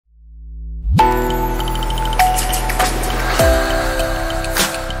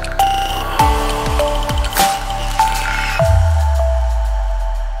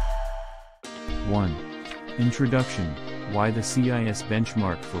Introduction: Why the CIS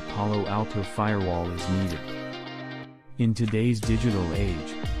benchmark for Palo Alto Firewall is needed. In today's digital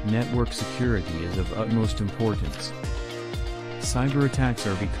age, network security is of utmost importance. Cyberattacks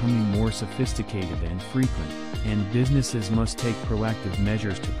are becoming more sophisticated and frequent, and businesses must take proactive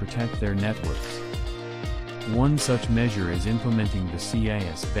measures to protect their networks. One such measure is implementing the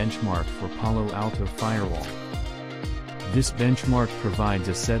CIS benchmark for Palo Alto Firewall. This benchmark provides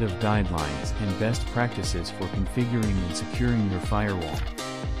a set of guidelines and best practices for configuring and securing your firewall.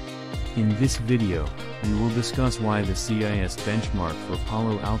 In this video, we will discuss why the CIS benchmark for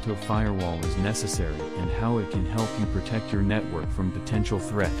Palo Alto Firewall is necessary and how it can help you protect your network from potential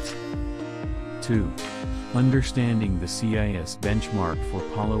threats. 2. Understanding the CIS benchmark for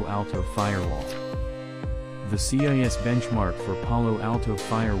Palo Alto Firewall. The CIS benchmark for Palo Alto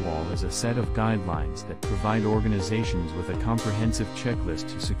Firewall is a set of guidelines that provide organizations with a comprehensive checklist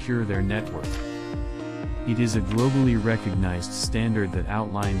to secure their network. It is a globally recognized standard that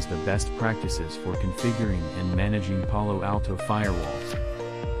outlines the best practices for configuring and managing Palo Alto firewalls.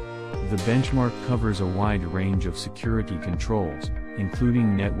 The benchmark covers a wide range of security controls,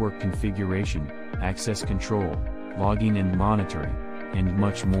 including network configuration, access control, logging and monitoring, and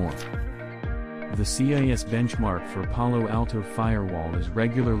much more. The CIS benchmark for Palo Alto Firewall is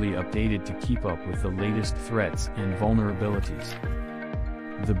regularly updated to keep up with the latest threats and vulnerabilities.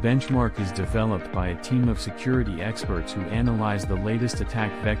 The benchmark is developed by a team of security experts who analyze the latest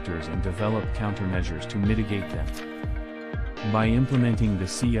attack vectors and develop countermeasures to mitigate them. By implementing the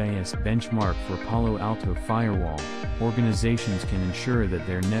CIS benchmark for Palo Alto Firewall, organizations can ensure that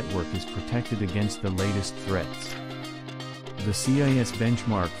their network is protected against the latest threats. The CIS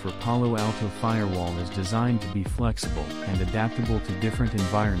benchmark for Palo Alto Firewall is designed to be flexible and adaptable to different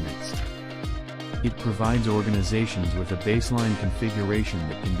environments. It provides organizations with a baseline configuration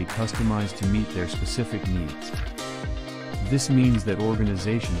that can be customized to meet their specific needs. This means that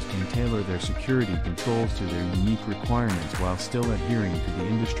organizations can tailor their security controls to their unique requirements while still adhering to the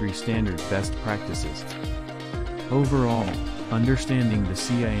industry standard best practices. Overall, understanding the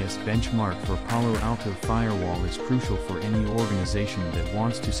CIS benchmark for Palo Alto Firewall is crucial for any organization that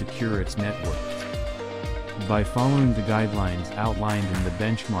wants to secure its network. By following the guidelines outlined in the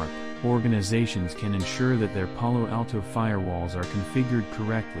benchmark, organizations can ensure that their Palo Alto firewalls are configured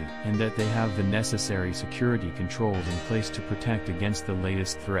correctly and that they have the necessary security controls in place to protect against the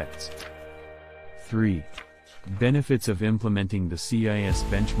latest threats. 3. Benefits of implementing the CIS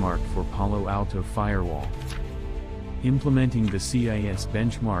benchmark for Palo Alto Firewall. Implementing the CIS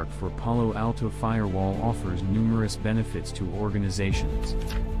benchmark for Palo Alto Firewall offers numerous benefits to organizations.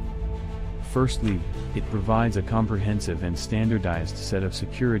 Firstly, it provides a comprehensive and standardized set of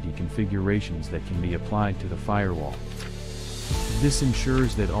security configurations that can be applied to the firewall. This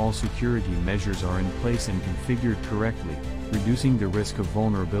ensures that all security measures are in place and configured correctly, reducing the risk of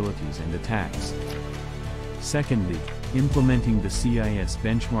vulnerabilities and attacks. Secondly, implementing the CIS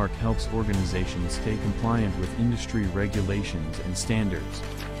benchmark helps organizations stay compliant with industry regulations and standards.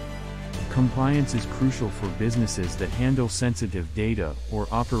 Compliance is crucial for businesses that handle sensitive data or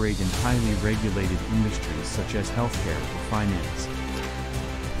operate in highly regulated industries such as healthcare or finance.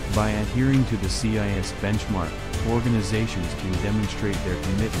 By adhering to the CIS benchmark, organizations can demonstrate their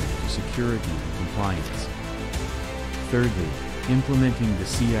commitment to security and compliance. Thirdly, implementing the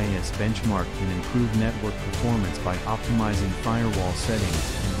CIS benchmark can improve network performance by optimizing firewall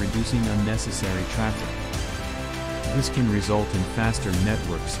settings and reducing unnecessary traffic. This can result in faster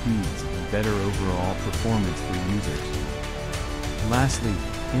network speeds and better overall performance for users. Lastly,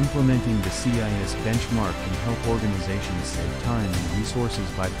 implementing the CIS benchmark can help organizations save time and resources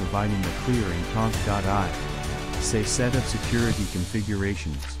by providing a clear and conf.i.say set of security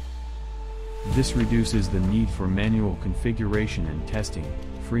configurations. This reduces the need for manual configuration and testing,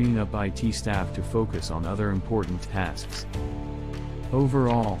 freeing up IT staff to focus on other important tasks.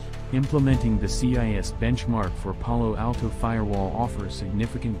 Overall, implementing the CIS benchmark for Palo Alto Firewall offers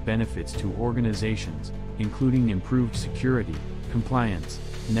significant benefits to organizations, including improved security, compliance,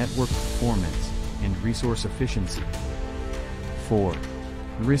 network performance, and resource efficiency. 4.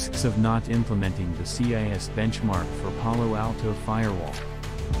 Risks of not implementing the CIS benchmark for Palo Alto Firewall.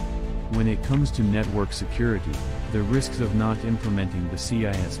 When it comes to network security, the risks of not implementing the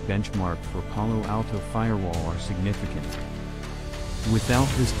CIS benchmark for Palo Alto Firewall are significant. Without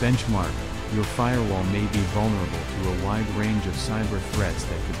this benchmark, your firewall may be vulnerable to a wide range of cyber threats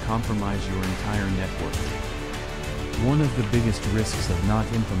that could compromise your entire network. One of the biggest risks of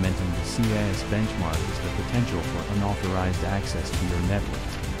not implementing the CIS benchmark is the potential for unauthorized access to your network.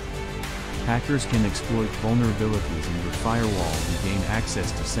 Hackers can exploit vulnerabilities in your firewall and gain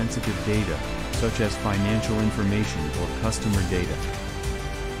access to sensitive data, such as financial information or customer data.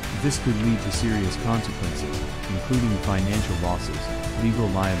 This could lead to serious consequences, including financial losses, legal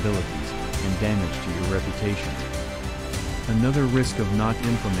liabilities, and damage to your reputation. Another risk of not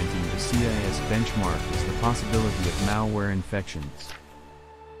implementing the CIS benchmark is the possibility of malware infections.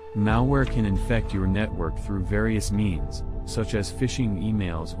 Malware can infect your network through various means, such as phishing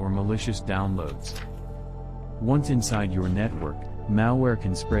emails or malicious downloads. Once inside your network, malware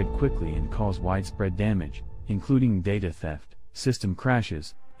can spread quickly and cause widespread damage, including data theft, system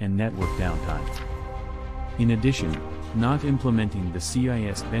crashes, and network downtime. In addition, not implementing the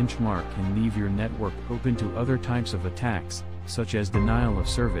CIS benchmark can leave your network open to other types of attacks, such as denial of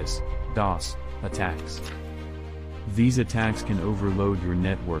service, DOS, attacks. These attacks can overload your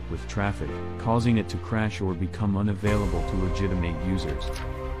network with traffic, causing it to crash or become unavailable to legitimate users.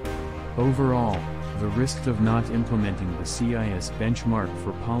 Overall, the risks of not implementing the CIS benchmark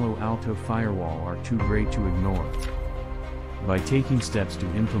for Palo Alto Firewall are too great to ignore. By taking steps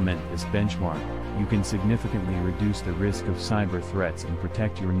to implement this benchmark, you can significantly reduce the risk of cyber threats and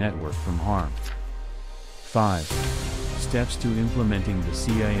protect your network from harm. 5. Steps to implementing the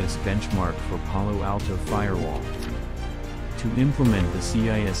CIS benchmark for Palo Alto Firewall. To implement the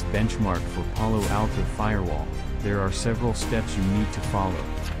CIS benchmark for Palo Alto Firewall, there are several steps you need to follow.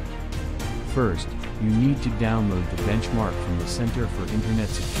 First, you need to download the benchmark from the Center for Internet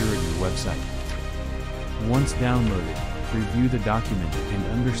Security website. Once downloaded, review the document and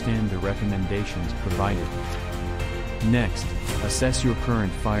understand the recommendations provided. Next, assess your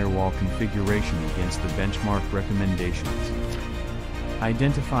current firewall configuration against the benchmark recommendations.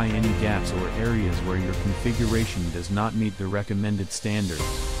 Identify any gaps or areas where your configuration does not meet the recommended standards.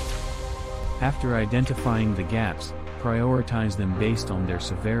 After identifying the gaps, prioritize them based on their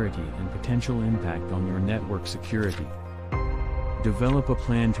severity and potential impact on your network security. Develop a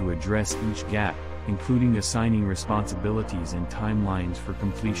plan to address each gap, including assigning responsibilities and timelines for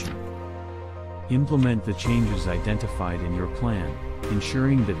completion. Implement the changes identified in your plan,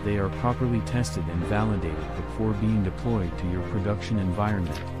 ensuring that they are properly tested and validated before being deployed to your production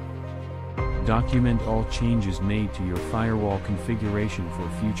environment. Document all changes made to your firewall configuration for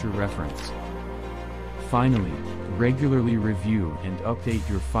future reference. Finally, regularly review and update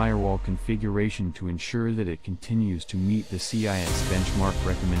your firewall configuration to ensure that it continues to meet the CIS benchmark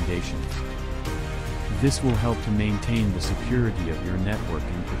recommendations. This will help to maintain the security of your network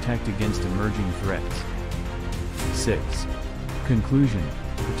and protect against emerging threats. 6. Conclusion: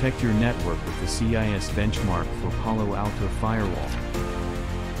 protect your network with the CIS benchmark for Palo Alto Firewall.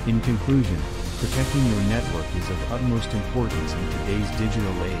 In conclusion, protecting your network is of utmost importance in today's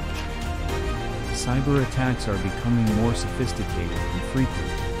digital age. Cyber attacks are becoming more sophisticated and frequent,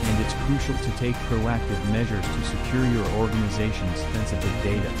 and it's crucial to take proactive measures to secure your organization's sensitive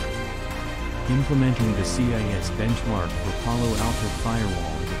data. Implementing the CIS benchmark for Palo Alto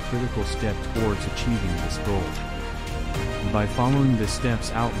Firewall is a critical step towards achieving this goal. By following the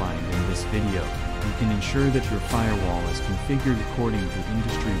steps outlined in this video, you can ensure that your firewall is configured according to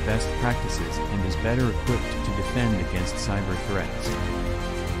industry best practices and is better equipped to defend against cyber threats.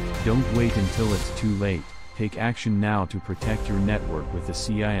 Don't wait until it's too late. Take action now to protect your network with the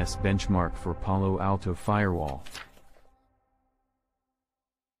CIS benchmark for Palo Alto Firewall.